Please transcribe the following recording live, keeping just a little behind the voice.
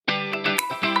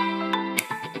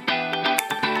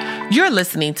You're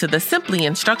listening to the Simply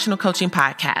Instructional Coaching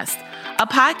Podcast, a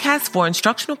podcast for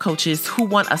instructional coaches who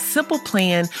want a simple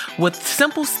plan with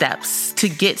simple steps to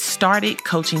get started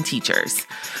coaching teachers.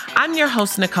 I'm your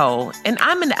host, Nicole, and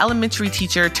I'm an elementary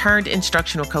teacher turned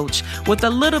instructional coach with a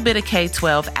little bit of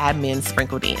K-12 admin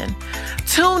sprinkled in.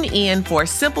 Tune in for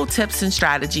simple tips and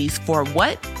strategies for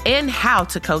what and how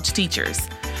to coach teachers.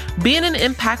 Being an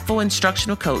impactful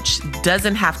instructional coach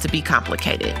doesn't have to be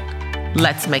complicated.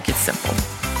 Let's make it simple.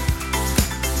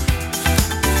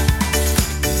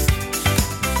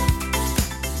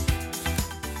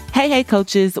 Hey,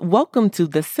 coaches. Welcome to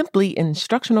the Simply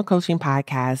Instructional Coaching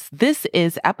Podcast. This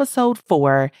is episode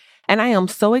 4, and I am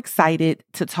so excited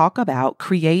to talk about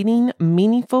creating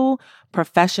meaningful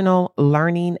professional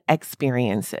learning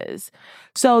experiences.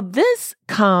 So this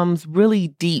comes really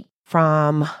deep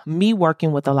from me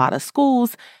working with a lot of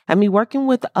schools and me working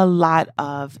with a lot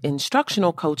of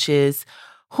instructional coaches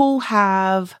who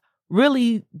have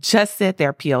really just said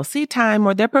their PLC time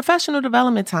or their professional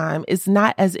development time is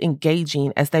not as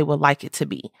engaging as they would like it to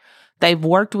be. They've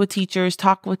worked with teachers,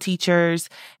 talked with teachers.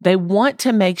 They want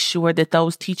to make sure that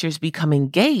those teachers become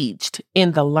engaged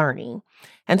in the learning.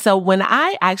 And so when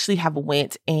I actually have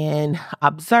went and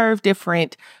observed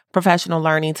different professional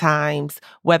learning times,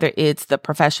 whether it's the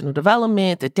professional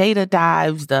development, the data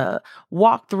dives, the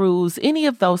walkthroughs, any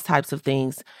of those types of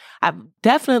things, I've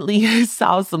definitely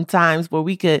saw some times where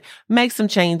we could make some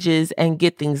changes and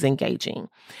get things engaging.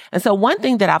 And so one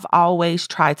thing that I've always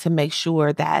tried to make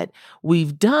sure that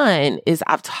we've done is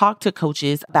I've talked to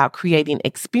coaches about creating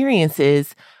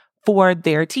experiences for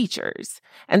their teachers.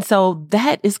 And so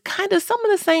that is kind of some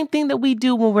of the same thing that we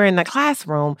do when we're in the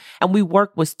classroom and we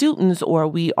work with students or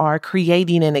we are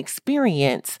creating an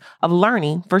experience of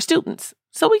learning for students.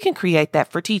 So we can create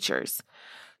that for teachers.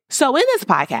 So in this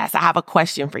podcast, I have a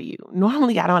question for you.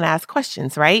 Normally, I don't ask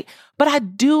questions, right? But I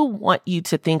do want you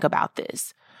to think about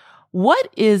this. What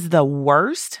is the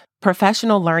worst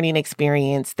professional learning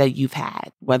experience that you've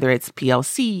had? Whether it's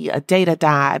PLC, a data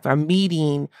dive, or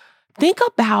meeting, think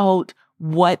about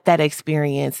what that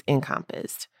experience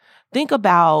encompassed. Think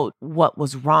about what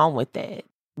was wrong with it,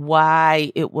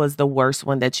 why it was the worst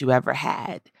one that you ever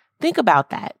had. Think about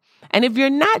that. And if you're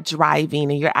not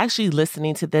driving and you're actually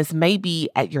listening to this, maybe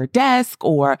at your desk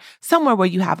or somewhere where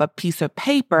you have a piece of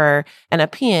paper and a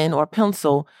pen or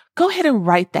pencil, go ahead and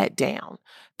write that down.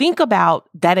 Think about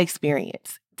that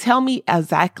experience. Tell me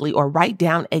exactly or write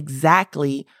down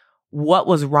exactly what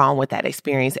was wrong with that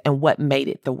experience and what made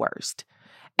it the worst.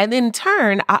 And then in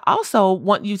turn, I also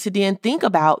want you to then think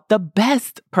about the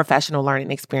best professional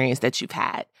learning experience that you've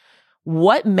had.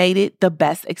 What made it the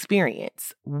best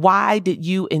experience? Why did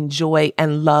you enjoy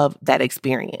and love that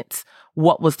experience?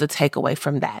 What was the takeaway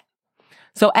from that?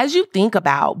 So as you think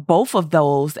about both of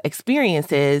those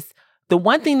experiences, the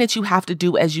one thing that you have to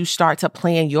do as you start to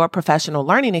plan your professional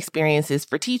learning experiences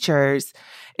for teachers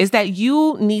is that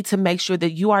you need to make sure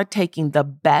that you are taking the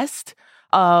best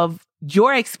of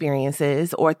your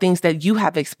experiences or things that you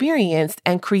have experienced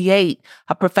and create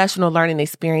a professional learning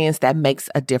experience that makes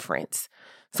a difference.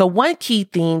 So one key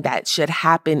thing that should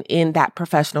happen in that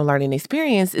professional learning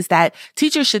experience is that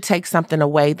teachers should take something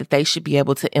away that they should be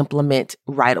able to implement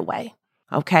right away.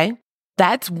 Okay?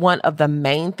 That's one of the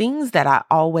main things that I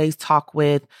always talk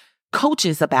with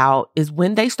coaches about is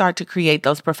when they start to create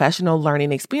those professional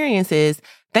learning experiences,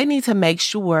 they need to make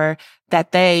sure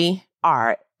that they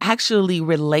are actually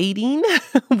relating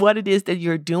what it is that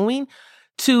you're doing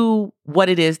to what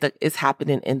it is that is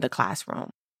happening in the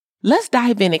classroom. Let's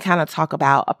dive in and kind of talk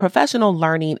about a professional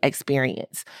learning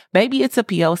experience. Maybe it's a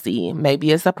PLC,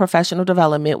 maybe it's a professional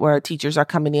development where teachers are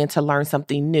coming in to learn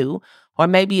something new, or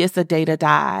maybe it's a data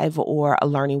dive or a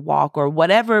learning walk or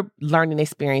whatever learning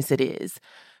experience it is.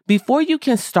 Before you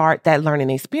can start that learning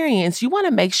experience, you want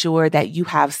to make sure that you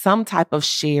have some type of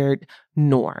shared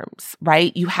norms,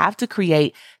 right? You have to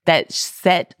create that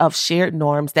set of shared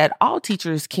norms that all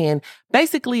teachers can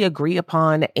basically agree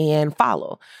upon and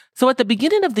follow. So at the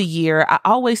beginning of the year, I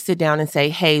always sit down and say,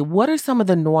 hey, what are some of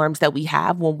the norms that we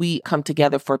have when we come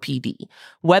together for PD?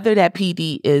 Whether that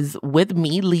PD is with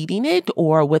me leading it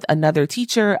or with another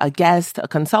teacher, a guest, a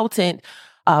consultant,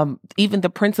 even the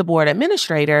principal or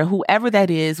administrator, whoever that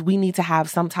is, we need to have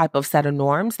some type of set of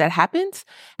norms that happens.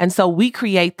 And so we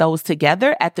create those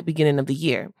together at the beginning of the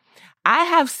year. I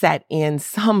have sat in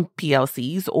some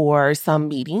PLCs or some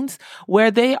meetings where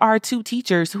they are two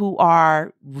teachers who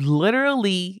are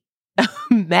literally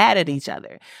mad at each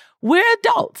other. we're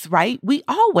adults, right? We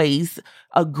always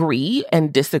agree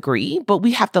and disagree, but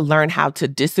we have to learn how to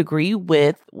disagree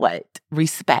with what?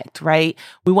 Respect, right?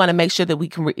 We want to make sure that we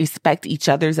can respect each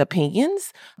other's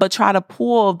opinions, but try to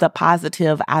pull the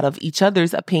positive out of each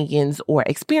other's opinions or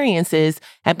experiences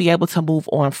and be able to move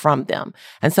on from them.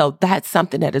 And so that's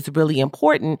something that is really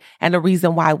important and the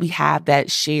reason why we have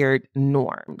that shared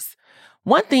norms.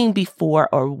 One thing before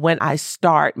or when I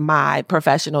start my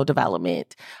professional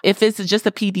development, if it's just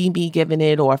a PD me giving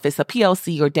it, or if it's a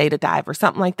PLC or data dive or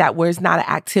something like that, where it's not an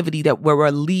activity that where we're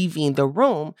leaving the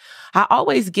room, I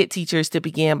always get teachers to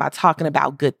begin by talking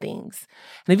about good things.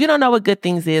 And if you don't know what good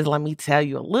things is, let me tell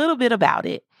you a little bit about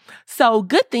it. So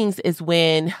good things is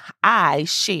when I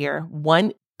share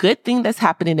one good thing that's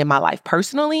happening in my life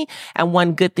personally and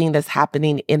one good thing that's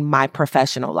happening in my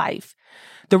professional life.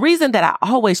 The reason that I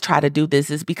always try to do this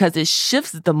is because it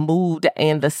shifts the mood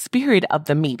and the spirit of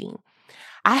the meeting.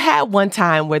 I had one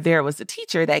time where there was a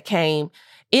teacher that came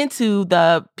into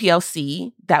the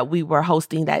PLC that we were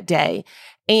hosting that day,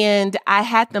 and I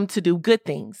had them to do good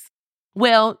things.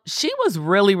 Well, she was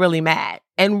really, really mad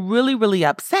and really, really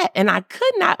upset, and I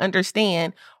could not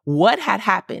understand what had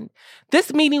happened.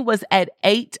 This meeting was at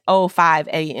 8:05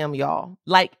 a.m., y'all,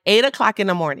 like 8 o'clock in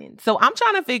the morning. So I'm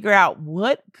trying to figure out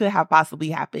what could have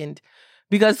possibly happened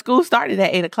because school started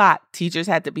at 8 o'clock. Teachers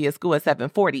had to be at school at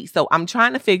 7:40. So I'm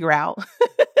trying to figure out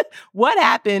what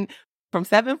happened from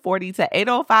 7:40 to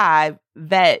 8:05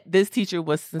 that this teacher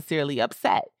was sincerely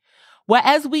upset. Well,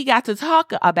 as we got to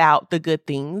talk about the good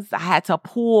things, I had to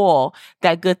pull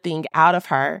that good thing out of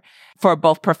her for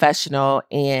both professional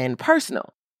and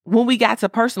personal. When we got to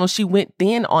personal, she went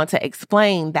then on to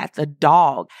explain that the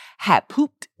dog had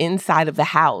pooped inside of the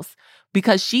house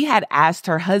because she had asked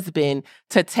her husband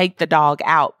to take the dog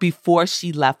out before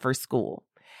she left for school.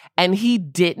 And he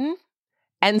didn't.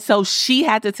 And so she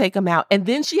had to take him out. And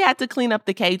then she had to clean up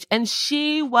the cage. And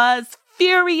she was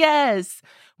furious.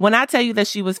 When I tell you that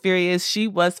she was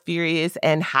furious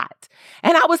and hot.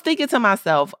 And I was thinking to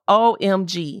myself,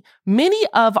 OMG, many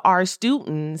of our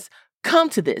students come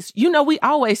to this. You know, we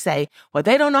always say, well,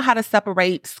 they don't know how to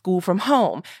separate school from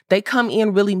home. They come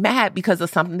in really mad because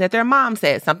of something that their mom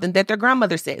said, something that their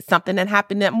grandmother said, something that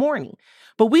happened that morning.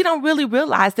 But we don't really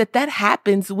realize that that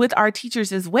happens with our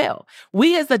teachers as well.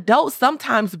 We as adults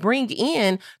sometimes bring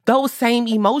in those same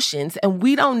emotions and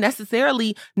we don't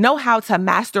necessarily know how to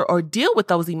master or deal with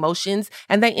those emotions.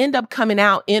 And they end up coming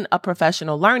out in a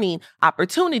professional learning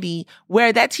opportunity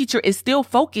where that teacher is still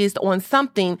focused on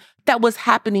something that was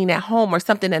happening at home or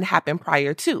something that happened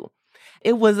prior to.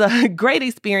 It was a great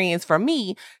experience for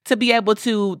me to be able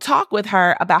to talk with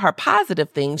her about her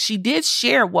positive things. She did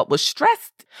share what was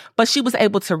stressed, but she was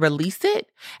able to release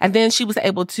it. And then she was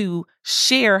able to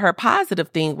share her positive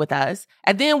thing with us.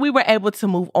 And then we were able to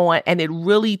move on, and it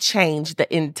really changed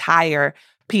the entire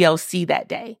PLC that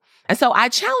day. And so I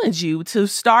challenge you to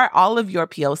start all of your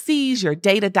PLCs, your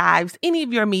data dives, any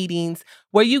of your meetings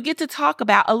where you get to talk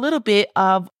about a little bit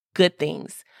of good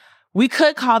things. We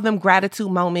could call them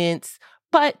gratitude moments,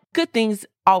 but good things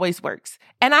always works.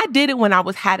 And I did it when I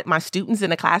had my students in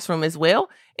the classroom as well.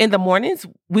 In the mornings,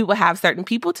 we would have certain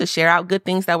people to share out good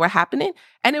things that were happening.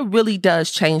 And it really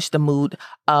does change the mood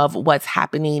of what's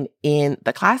happening in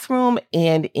the classroom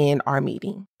and in our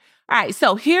meeting. All right,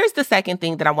 so here's the second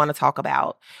thing that I want to talk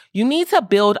about. You need to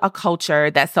build a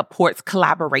culture that supports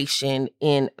collaboration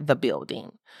in the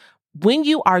building. When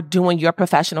you are doing your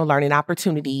professional learning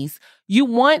opportunities, you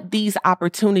want these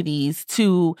opportunities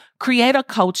to create a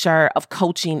culture of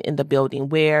coaching in the building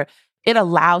where it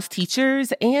allows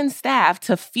teachers and staff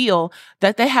to feel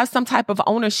that they have some type of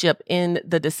ownership in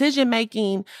the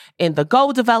decision-making, in the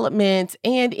goal development,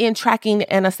 and in tracking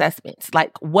and assessments.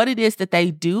 Like what it is that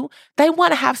they do, they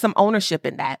want to have some ownership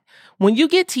in that. When you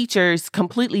get teachers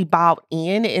completely bought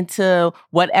into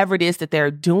whatever it is that they're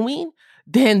doing,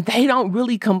 then they don't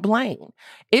really complain.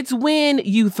 It's when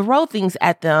you throw things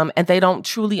at them and they don't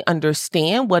truly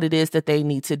understand what it is that they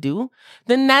need to do,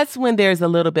 then that's when there's a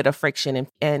little bit of friction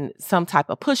and some type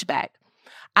of pushback.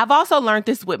 I've also learned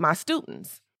this with my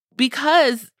students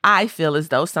because I feel as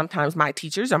though sometimes my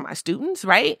teachers are my students,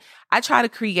 right? I try to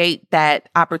create that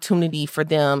opportunity for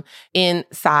them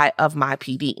inside of my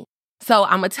PD. So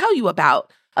I'm going to tell you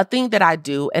about a thing that I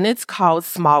do, and it's called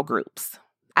small groups.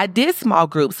 I did small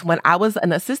groups when I was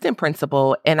an assistant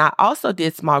principal, and I also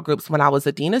did small groups when I was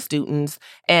a dean of students,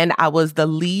 and I was the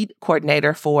lead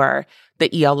coordinator for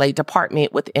the ELA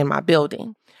department within my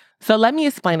building. So let me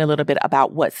explain a little bit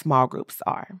about what small groups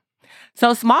are.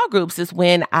 So small groups is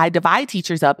when I divide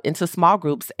teachers up into small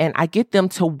groups and I get them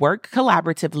to work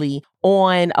collaboratively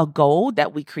on a goal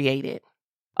that we created.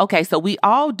 Okay, so we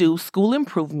all do school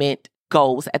improvement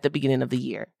goals at the beginning of the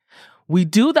year. We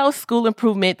do that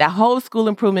whole school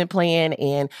improvement plan,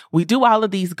 and we do all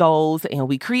of these goals, and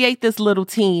we create this little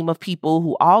team of people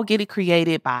who all get it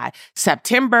created by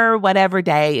September, whatever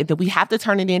day, and then we have to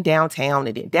turn it in downtown,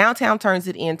 and then downtown turns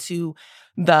it into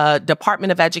the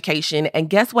Department of Education, and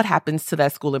guess what happens to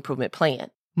that school improvement plan?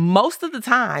 Most of the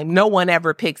time, no one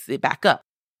ever picks it back up.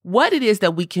 What it is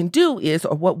that we can do is,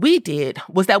 or what we did,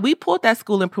 was that we pulled that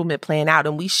school improvement plan out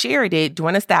and we shared it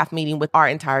during a staff meeting with our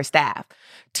entire staff.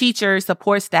 Teachers,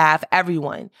 support staff,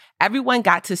 everyone. Everyone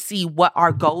got to see what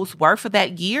our goals were for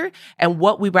that year and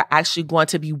what we were actually going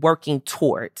to be working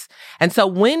towards. And so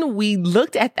when we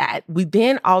looked at that, we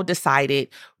then all decided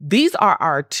these are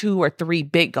our 2 or 3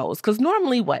 big goals. Because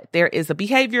normally there is a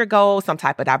behavior goal, some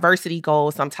type of diversity goal,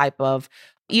 some type of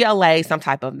ELA, some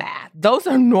type of math. Those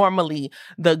are normally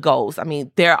the goals. I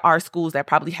mean, there are schools that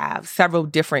probably have several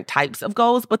different types of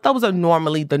goals, but those are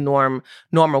normally the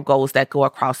normal goals that go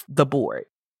across the board.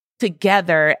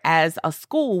 Together as a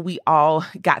school, we all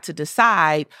got to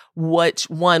decide which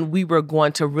one we were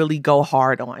going to really go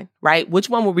hard on, right? Which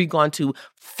one were we going to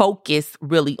focus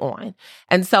really on?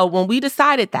 And so when we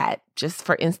decided that, just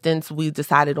for instance, we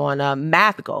decided on a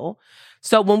math goal.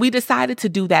 So when we decided to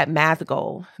do that math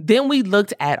goal, then we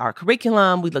looked at our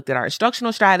curriculum, we looked at our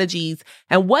instructional strategies,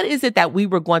 and what is it that we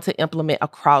were going to implement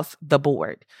across the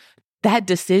board? That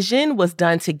decision was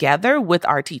done together with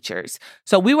our teachers.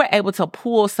 So we were able to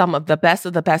pull some of the best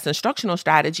instructional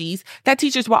strategies that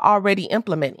teachers were already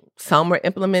implementing. Some were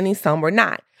implementing, some were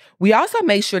not. We also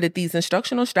made sure that these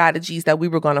instructional strategies that we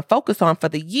were going to focus on for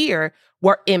the year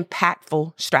were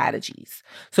impactful strategies.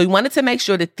 So we wanted to make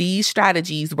sure that these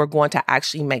strategies were going to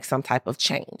actually make some type of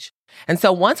change. And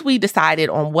so once we decided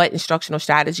on what instructional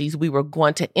strategies we were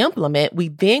going to implement, we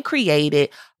then created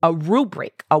a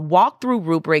rubric, a walkthrough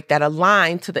rubric that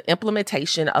aligned to the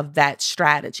implementation of that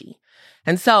strategy.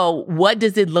 And so what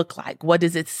does it look like? What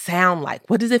does it sound like?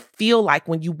 What does it feel like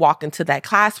when you walk into that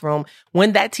classroom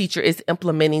when that teacher is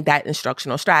implementing that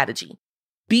instructional strategy?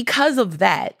 Because of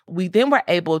that, we then were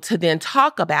able to then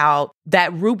talk about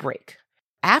that rubric.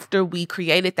 After we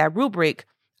created that rubric,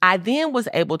 I then was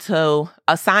able to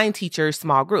assign teachers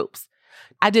small groups.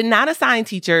 I did not assign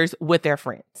teachers with their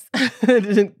friends.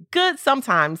 Good,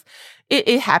 sometimes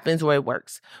it happens where it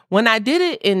works. When I did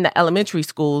it in the elementary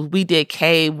schools, we did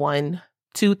K1,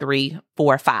 2, 3,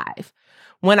 4, 5.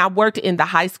 When I worked in the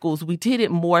high schools, we did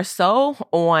it more so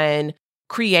on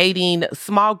creating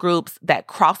small groups that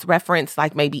cross-reference,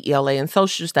 like maybe ELA and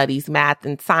social studies, math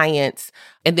and science.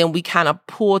 And then we kind of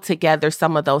pull together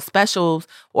some of those specials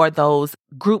or those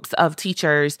groups of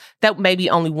teachers that maybe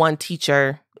only one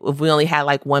teacher, if we only had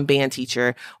like one band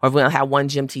teacher, or if we only had one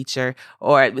gym teacher,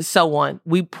 or so on,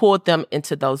 we pulled them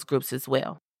into those groups as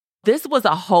well. This was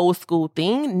a whole school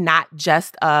thing, not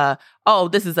just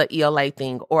this is an ELA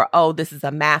thing, or, this is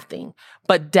a math thing.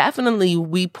 But definitely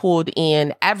we pulled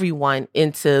in everyone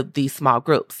into these small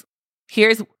groups.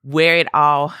 Here's where it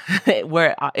all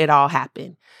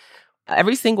happened.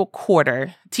 Every single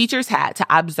quarter, teachers had to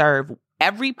observe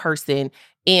every person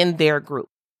in their group.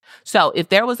 So if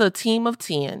there was a team of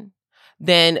 10,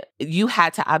 then you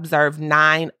had to observe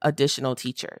 9 additional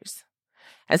teachers.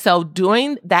 And so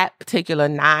during that particular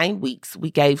 9 weeks,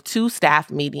 we gave 2 staff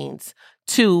meetings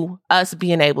to us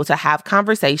being able to have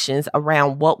conversations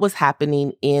around what was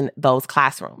happening in those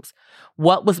classrooms,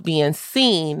 what was being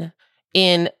seen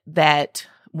in that,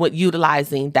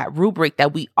 utilizing that rubric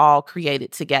that we all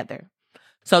created together.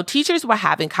 So teachers were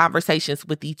having conversations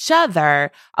with each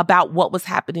other about what was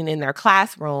happening in their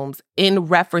classrooms in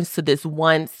reference to this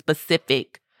one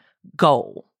specific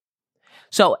goal.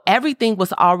 So everything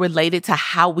was all related to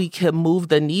how we could move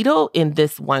the needle in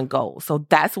this one goal. So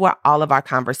that's where all of our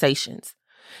conversations.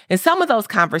 In some of those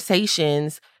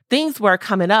conversations, things were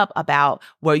coming up about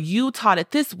where you taught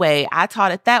it this way, I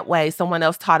taught it that way, someone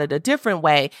else taught it a different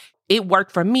way. It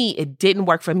worked for me. It didn't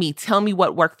work for me. Tell me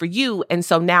what worked for you. And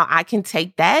so now I can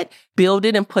take that, build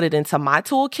it, and put it into my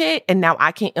toolkit. And now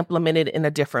I can implement it in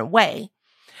a different way.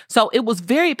 So it was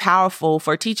very powerful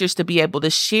for teachers to be able to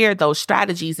share those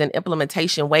strategies and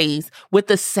implementation ways with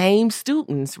the same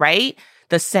students, right?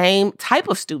 The same type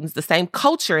of students, the same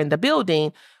culture in the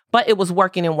building, but it was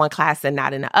working in one class and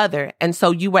not in the other. And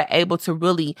so you were able to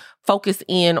really focus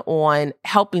in on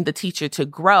helping the teacher to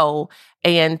grow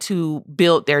and to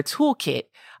build their toolkit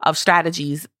of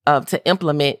strategies to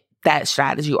implement that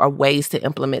strategy or ways to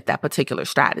implement that particular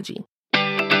strategy.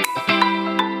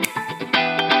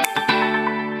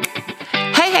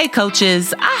 Hey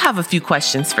coaches, I have a few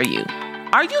questions for you.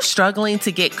 Are you struggling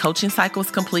to get coaching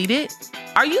cycles completed?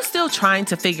 Are you still trying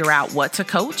to figure out what to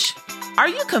coach? Are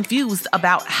you confused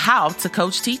about how to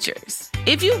coach teachers?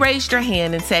 If you raised your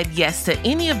hand and said yes to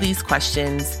any of these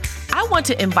questions, I want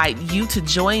to invite you to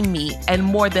join me and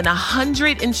more than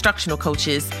 100 instructional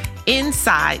coaches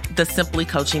inside the Simply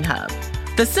Coaching Hub.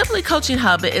 The Simply Coaching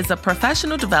Hub is a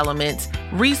professional development,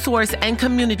 resource, and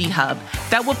community hub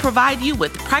that will provide you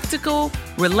with practical,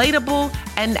 relatable,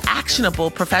 and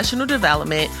actionable professional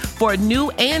development for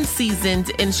new and seasoned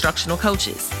instructional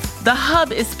coaches. The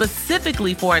hub is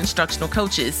specifically for instructional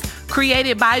coaches,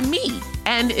 created by me,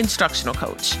 an instructional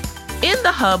coach. In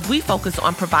the hub, we focus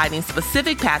on providing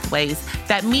specific pathways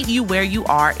that meet you where you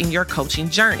are in your coaching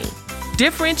journey.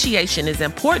 Differentiation is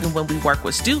important when we work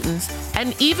with students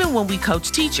and even when we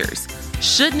coach teachers.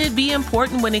 Shouldn't it be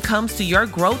important when it comes to your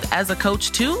growth as a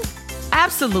coach too?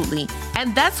 Absolutely.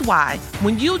 And that's why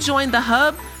when you join the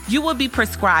hub, you will be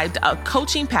prescribed a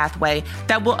coaching pathway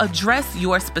that will address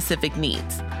your specific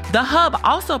needs. The hub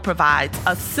also provides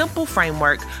a simple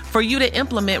framework for you to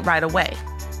implement right away.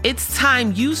 It's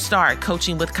time you start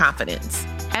coaching with confidence.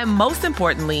 And most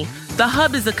importantly, the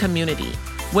hub is a community.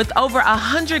 With over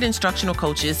 100 instructional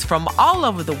coaches from all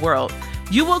over the world,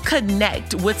 you will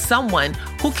connect with someone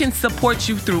who can support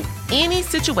you through any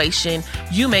situation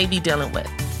you may be dealing with.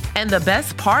 And the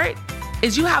best part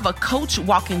is you have a coach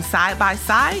walking side by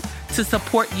side to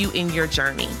support you in your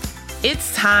journey.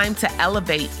 It's time to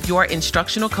elevate your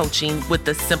instructional coaching with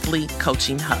the Simply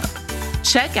Coaching Hub.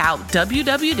 Check out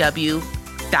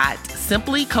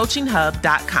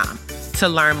www.simplycoachinghub.com to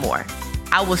learn more.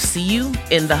 I will see you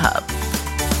in the hub.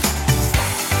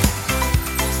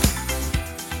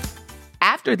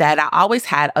 After that, I always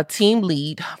had a team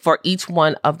lead for each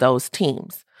one of those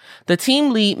teams. The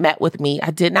team lead met with me. I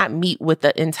did not meet with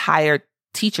the entire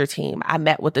teacher team. I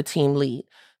met with the team lead.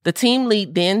 The team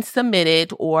lead then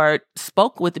submitted or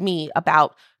spoke with me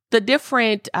about the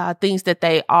different things that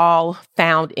they all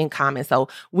found in common. So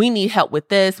we need help with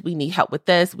this. We need help with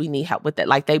this. We need help with that.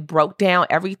 Like they broke down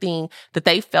everything that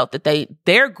they felt that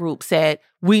their group said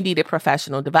we needed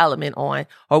professional development on,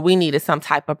 or we needed some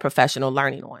type of professional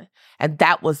learning on. And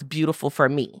that was beautiful for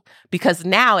me because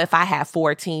now if I have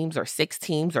 4 teams or 6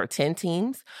 teams or 10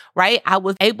 teams, right, I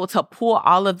was able to pull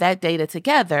all of that data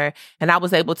together and I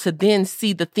was able to then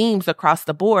see the themes across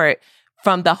the board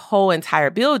from the whole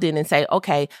entire building and say,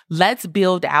 okay, let's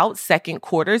build out second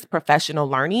quarter's professional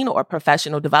learning or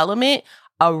professional development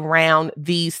around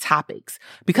these topics,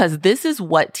 because this is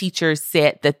what teachers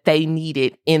said that they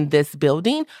needed in this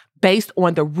building based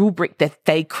on the rubric that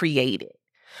they created.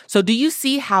 So do you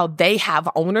see how they have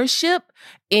ownership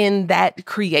in that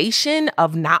creation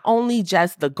of not only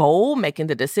just the goal, making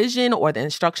the decision or the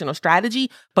instructional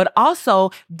strategy, but also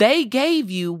they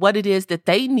gave you what it is that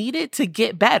they needed to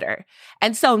get better.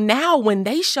 And so now when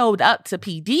they showed up to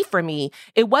PD for me,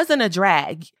 it wasn't a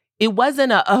drag. It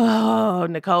wasn't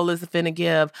Nicole is finna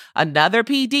give another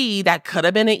PD that could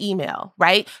have been an email,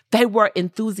 right? They were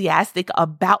enthusiastic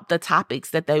about the topics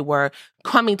that they were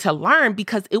coming to learn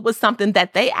because it was something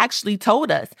that they actually told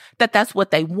us that that's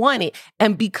what they wanted.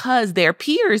 And because their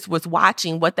peers was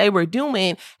watching what they were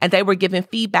doing and they were giving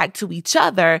feedback to each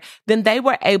other, then they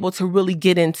were able to really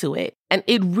get into it. And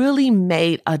it really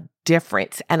made a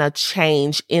difference and a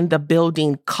change in the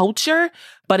building culture,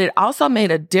 but it also made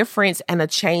a difference and a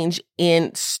change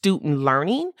in student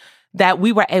learning that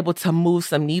we were able to move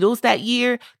some needles that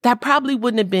year that probably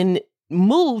wouldn't have been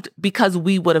moved because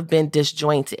we would have been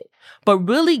disjointed. But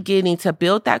really getting to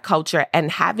build that culture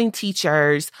and having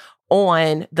teachers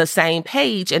on the same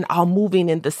page and all moving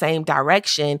in the same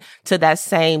direction to that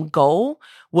same goal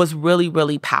was really,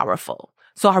 really powerful.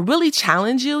 So I really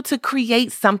challenge you to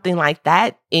create something like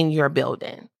that in your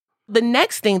building. The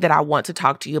next thing that I want to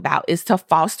talk to you about is to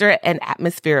foster an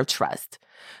atmosphere of trust.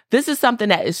 This is something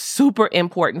that is super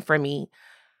important for me.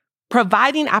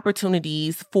 Providing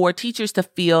opportunities for teachers to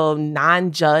feel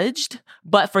non-judged,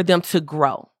 but for them to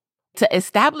grow. To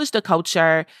establish the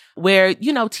culture where,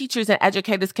 teachers and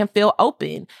educators can feel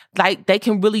open, like they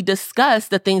can really discuss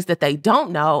the things that they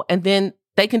don't know, and then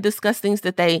they can discuss things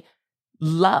that they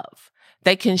love.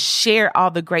 They can share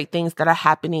all the great things that are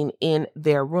happening in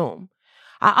their room.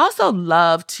 I also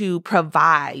love to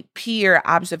provide peer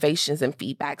observations and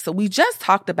feedback. So we just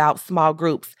talked about small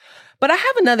groups, but I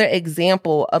have another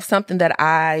example of something that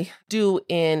I do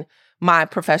in my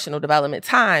professional development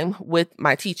time with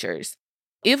my teachers.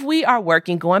 If we are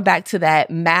working, going back to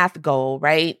that math goal,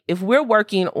 right? If we're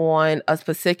working on a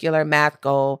particular math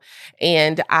goal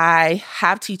and I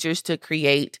have teachers to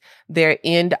create their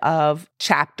end of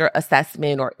chapter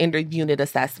assessment or end of unit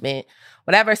assessment,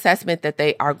 whatever assessment that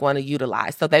they are going to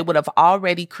utilize. So they would have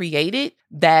already created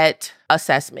that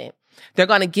assessment. They're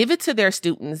going to give it to their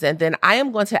students, and then I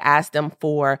am going to ask them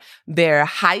for their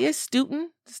highest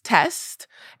student's test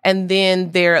and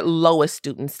then their lowest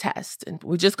student's test. And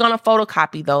we're just going to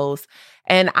photocopy those.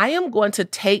 And I am going to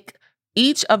take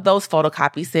each of those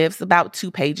photocopies, say it's about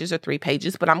 2 pages or 3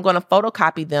 pages, but I'm going to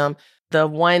photocopy them, the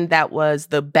one that was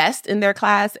the best in their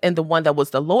class and the one that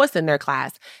was the lowest in their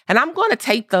class. And I'm going to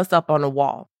tape those up on the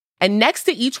wall. And next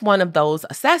to each one of those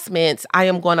assessments, I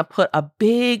am going to put a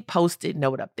big Post-it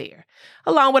note up there,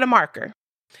 along with a marker.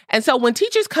 And so when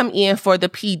teachers come in for the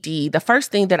PD, the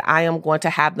first thing that I am going to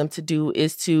have them to do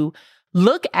is to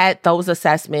look at those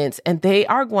assessments, and they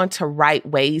are going to write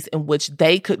ways in which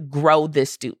they could grow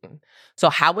this student. So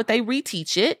how would they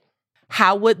reteach it?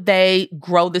 How would they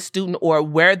grow the student, or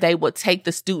where they would take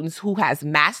the students who has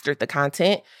mastered the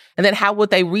content? And then how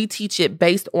would they reteach it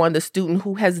based on the student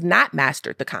who has not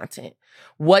mastered the content?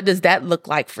 What does that look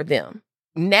like for them?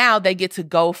 Now they get to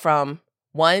go from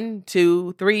 1,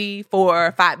 2, 3,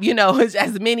 4, 5,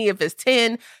 as many if it's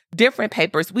 10 different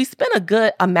papers. We spend a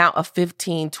good amount of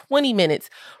 15, 20 minutes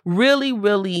really,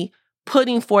 really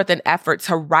putting forth an effort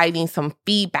to writing some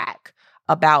feedback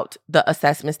about the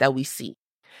assessments that we see.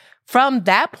 From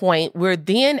that point, we're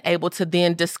then able to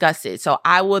then discuss it. So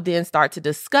I will then start to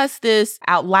discuss this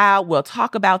out loud. We'll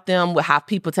talk about them. We'll have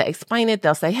people to explain it.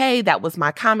 They'll say, hey, that was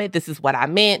my comment. This is what I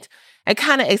meant. And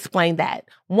kind of explain that.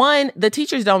 One, the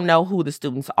teachers don't know who the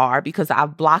students are because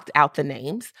I've blocked out the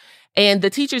names. And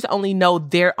the teachers only know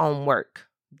their own work.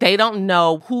 They don't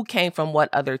know who came from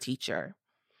what other teacher.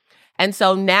 And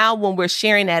so now when we're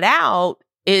sharing that out,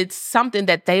 it's something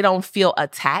that they don't feel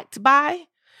attacked by,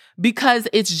 because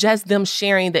it's just them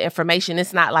sharing the information.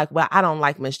 It's not like, well, I don't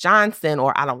like Ms. Johnson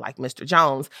or I don't like Mr.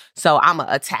 Jones, so I'm going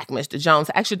to attack Mr.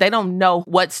 Jones. Actually, they don't know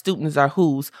what students are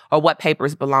whose or what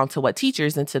papers belong to what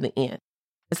teachers until the end.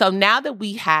 So now that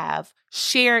we have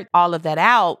shared all of that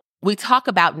out, we talk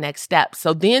about next steps.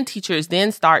 So then teachers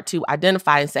then start to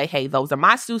identify and say, hey, those are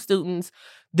my students.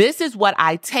 This is what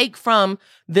I take from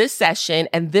this session,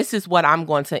 and this is what I'm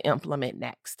going to implement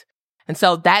next. And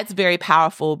so that's very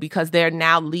powerful because they're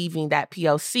now leaving that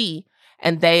POC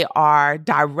and they are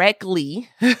directly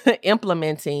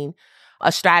implementing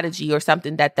a strategy or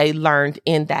something that they learned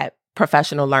in that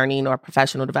professional learning or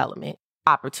professional development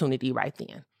opportunity right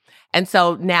then. And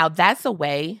so now that's a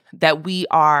way that we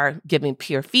are giving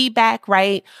peer feedback,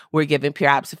 right? We're giving peer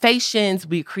observations.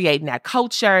 We're creating that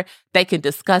culture. They can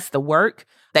discuss the work.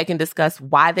 They can discuss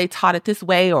why they taught it this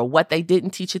way or what they didn't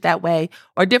teach it that way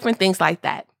or different things like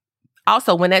that.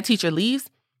 Also, when that teacher leaves,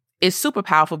 it's super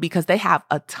powerful because they have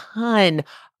a ton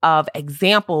of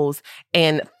examples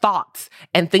and thoughts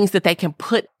and things that they can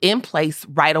put in place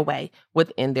right away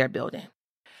within their building.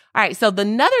 All right, so the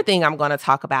another thing I'm going to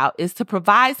talk about is to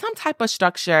provide some type of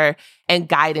structure and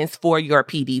guidance for your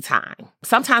PD time.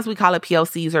 Sometimes we call it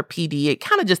POCs or PD. It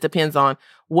kind of just depends on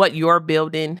what your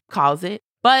building calls it.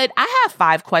 But I have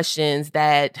 5 questions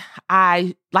that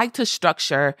I like to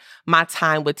structure my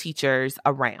time with teachers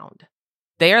around.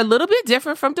 They're a little bit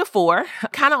different from the 4,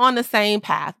 kind of on the same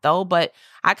path though, but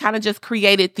I kind of just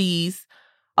created these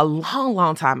a long,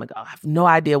 long time ago. I have no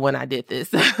idea when I did this,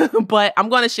 but I'm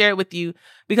going to share it with you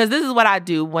because this is what I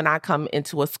do when I come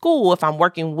into a school. If I'm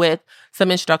working with some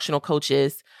instructional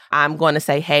coaches, I'm going to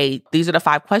say, hey, these are the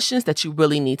 5 questions that you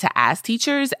really need to ask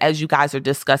teachers as you guys are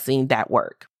discussing that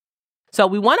work. So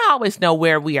we want to always know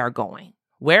where we are going.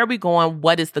 Where are we going?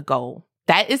 What is the goal?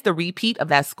 That is the repeat of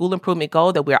that school improvement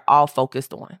goal that we're all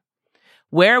focused on.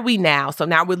 Where are we now? So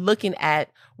now we're looking at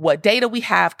what data we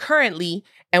have currently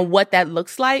and what that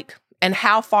looks like and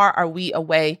how far are we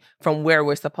away from where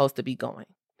we're supposed to be going.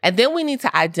 And then we need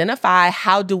to identify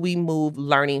how do we move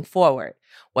learning forward?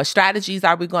 What strategies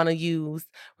are we going to use?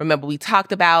 Remember, we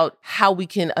talked about how we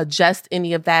can adjust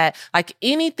any of that. Like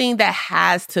anything that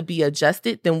has to be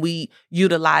adjusted, then we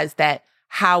utilize that.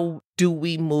 How do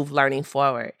we move learning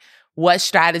forward? What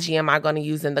strategy am I going to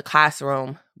use in the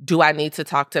classroom? Do I need to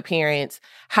talk to parents?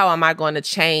 How am I going to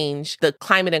change the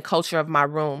climate and culture of my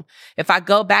room? If I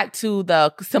go back to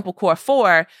the Simple Core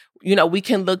 4, we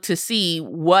can look to see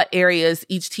what areas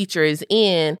each teacher is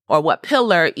in or what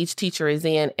pillar each teacher is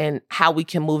in and how we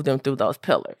can move them through those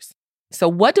pillars. So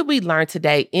what did we learn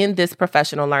today in this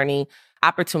professional learning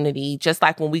opportunity? Just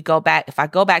like when we go back, if I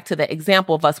go back to the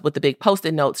example of us with the big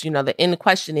Post-it notes, the end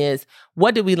question is,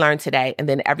 what did we learn today? And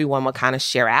then everyone will kind of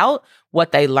share out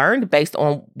what they learned based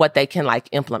on what they can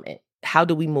implement. How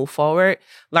do we move forward?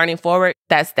 Learning forward,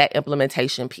 that's that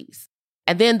implementation piece.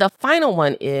 And then the final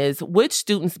one is which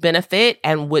students benefit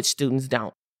and which students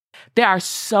don't. There are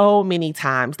so many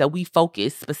times that we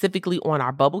focus specifically on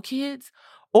our bubble kids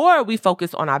or we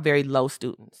focus on our very low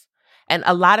students. And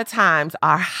a lot of times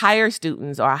our higher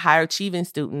students or our higher achieving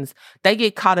students, they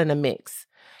get caught in a mix.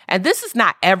 And this is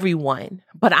not everyone,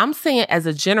 but I'm saying as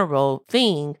a general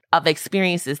thing of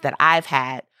experiences that I've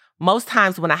had. Most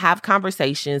times when I have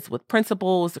conversations with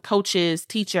principals, coaches,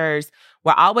 teachers,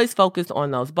 we're always focused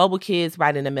on those bubble kids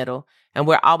right in the middle, and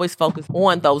we're always focused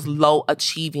on those low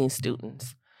achieving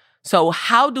students. So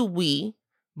how do we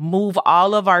move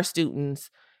all of our students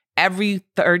every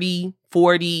 30,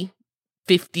 40,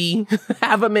 50,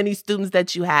 however many students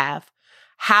that you have?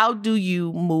 How do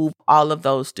you move all of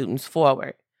those students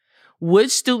forward?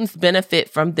 Which students benefit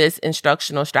from this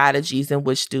instructional strategies and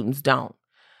which students don't?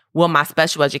 Will my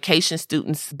special education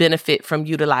students benefit from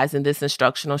utilizing this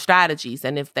instructional strategies?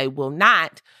 And if they will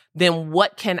not, then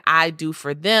what can I do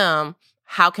for them?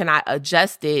 How can I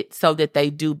adjust it so that they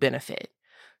do benefit?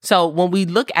 So when we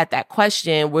look at that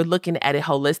question, we're looking at it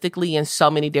holistically in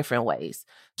so many different ways.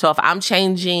 So if I'm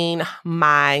changing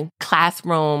my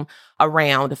classroom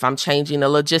around, if I'm changing the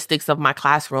logistics of my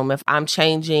classroom, if I'm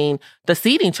changing the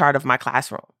seating chart of my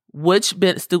classroom, which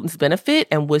students benefit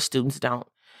and which students don't?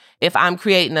 If I'm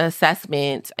creating an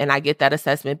assessment and I get that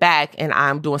assessment back and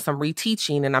I'm doing some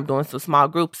reteaching and I'm doing some small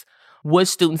groups, which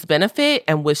students benefit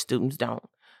and which students don't?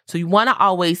 So you want to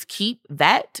always keep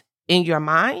that in your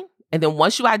mind. And then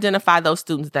once you identify those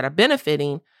students that are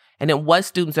benefiting and then what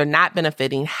students are not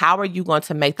benefiting, how are you going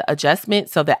to make the adjustment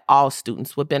so that all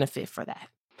students will benefit for that?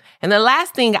 And the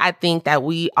last thing I think that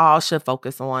we all should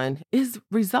focus on is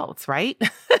results, right?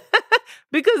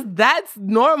 Because that's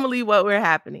normally what we're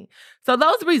happening. So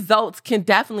those results can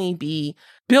definitely be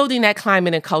building that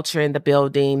climate and culture in the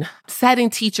building, setting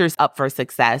teachers up for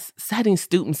success, setting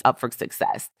students up for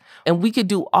success. And we could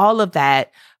do all of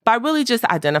that by really just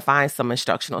identifying some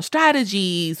instructional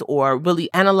strategies or really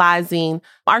analyzing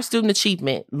our student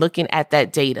achievement, looking at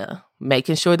that data,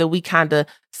 making sure that we kind of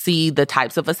see the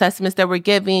types of assessments that we're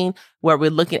giving, where we're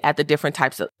looking at the different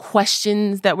types of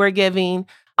questions that we're giving.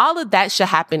 All of that should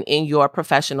happen in your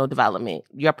professional development,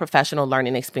 your professional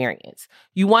learning experience.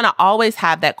 You want to always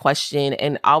have that question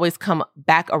and always come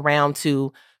back around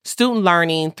to student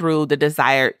learning through the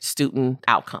desired student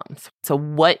outcomes. So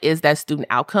what is that student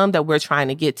outcome that we're trying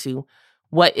to get to?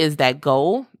 What is that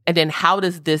goal? And then how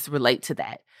does this relate to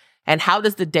that? And how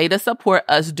does the data support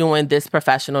us doing this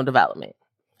professional development?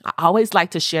 I always like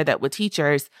to share that with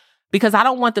teachers because I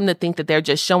don't want them to think that they're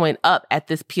just showing up at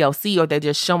this PLC or they're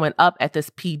just showing up at this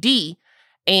PD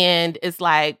and it's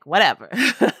like, whatever.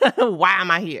 Why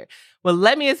am I here? Well,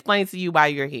 let me explain to you why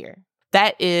you're here.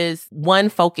 That is one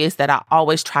focus that I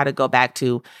always try to go back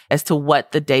to as to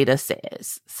what the data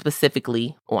says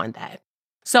specifically on that.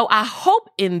 So I hope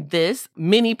in this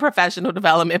mini professional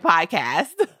development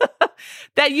podcast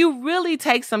that you really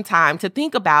take some time to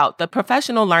think about the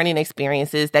professional learning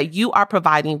experiences that you are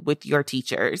providing with your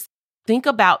teachers. Think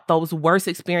about those worst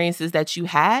experiences that you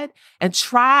had and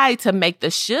try to make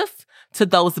the shift to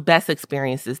those best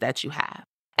experiences that you have.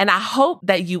 And I hope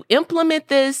that you implement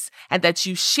this and that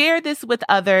you share this with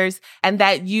others and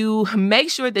that you make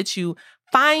sure that you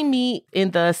find me in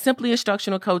the Simply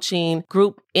Instructional Coaching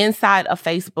group inside of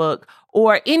Facebook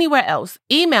or anywhere else.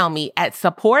 Email me at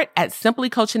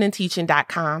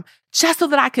support@simplycoachingandteaching.com just so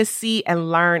that I can see and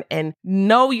learn and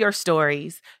know your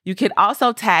stories. You can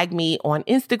also tag me on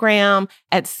Instagram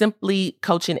at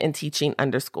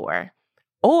simplycoachingandteaching_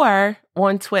 or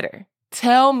on Twitter.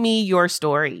 Tell me your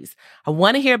stories. I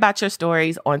want to hear about your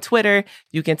stories on Twitter.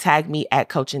 You can tag me at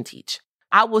Coach and Teach.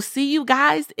 I will see you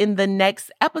guys in the next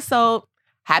episode.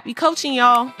 Happy coaching,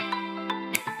 y'all.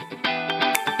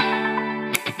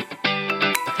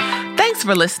 Thanks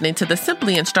for listening to the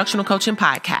Simply Instructional Coaching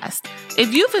Podcast.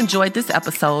 If you've enjoyed this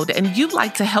episode and you'd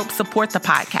like to help support the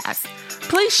podcast,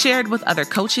 please share it with other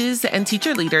coaches and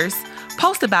teacher leaders,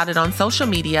 post about it on social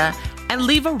media, and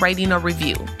leave a rating or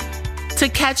review. To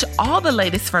catch all the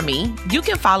latest from me, you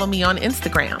can follow me on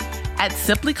Instagram at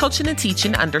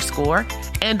simplycoachingandteaching_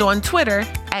 and on Twitter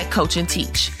at Coach and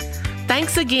Teach.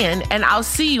 Thanks again, and I'll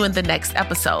see you in the next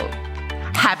episode.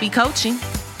 Happy coaching.